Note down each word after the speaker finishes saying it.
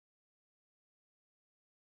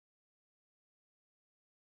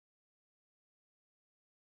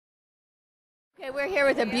Okay, we're here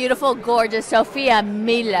with a beautiful, gorgeous Sofia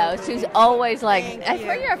Milos, who's always like, I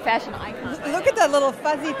swear you're a fashion icon. Look at that little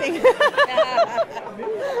fuzzy thing. We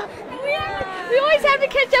always have to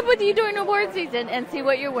catch up with you during award season and see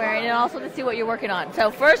what you're wearing and also to see what you're working on. So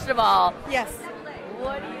first of all, yes.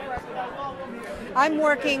 What are you working on? I'm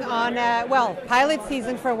working on, pilot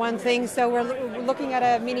season for one thing, so we're looking at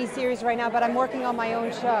a mini-series right now, but I'm working on my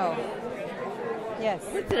own show. Yes.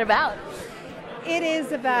 What's it about?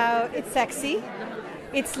 It's sexy,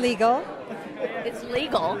 it's legal. It's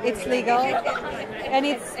legal. It's legal, and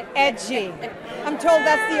it's edgy. I'm told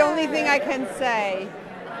that's the only thing I can say.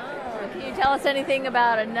 Oh, can you tell us anything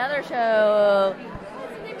about another show?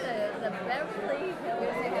 What's the name of the Beverly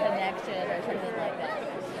Hills Connection or something like that?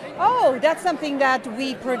 Oh, that's something that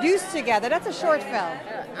we produced together. That's a short film.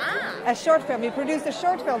 A short film. We produced a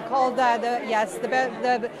short film called the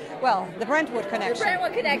Brentwood Connection. The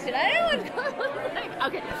Brentwood Connection. I don't know.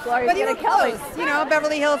 Okay, Gloria's but you gonna were kill me. close. You know,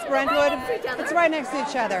 Beverly Hills, Brentwood. It's right next to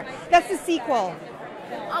each other. That's the sequel.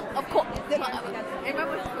 Of course. Remember,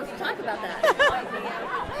 we're supposed to talk about that.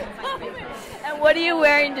 And what are you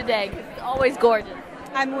wearing today? Because it's always gorgeous.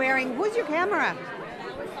 I'm wearing. Who's your camera?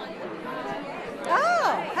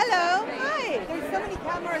 Oh, hello. Hi. There's so many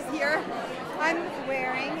cameras here. I'm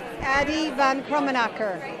wearing Addie van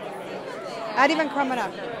Krommenacker. Addie van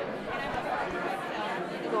Krommenacker.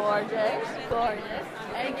 Gorgeous, gorgeous.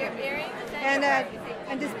 And your earrings?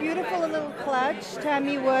 And this beautiful little clutch,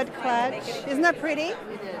 Tammy Wood clutch. Isn't that pretty? It is.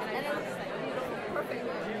 And it's beautiful. Perfect.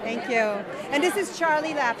 Thank you. And this is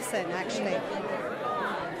Charlie Lapson, actually.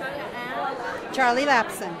 Charlie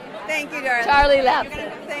Lapson. Thank you, darling. Charlie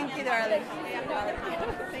Lapson. Thank you, darling.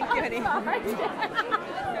 Thank you, honey. Nice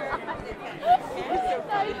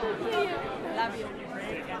to see you. Love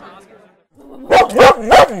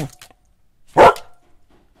you.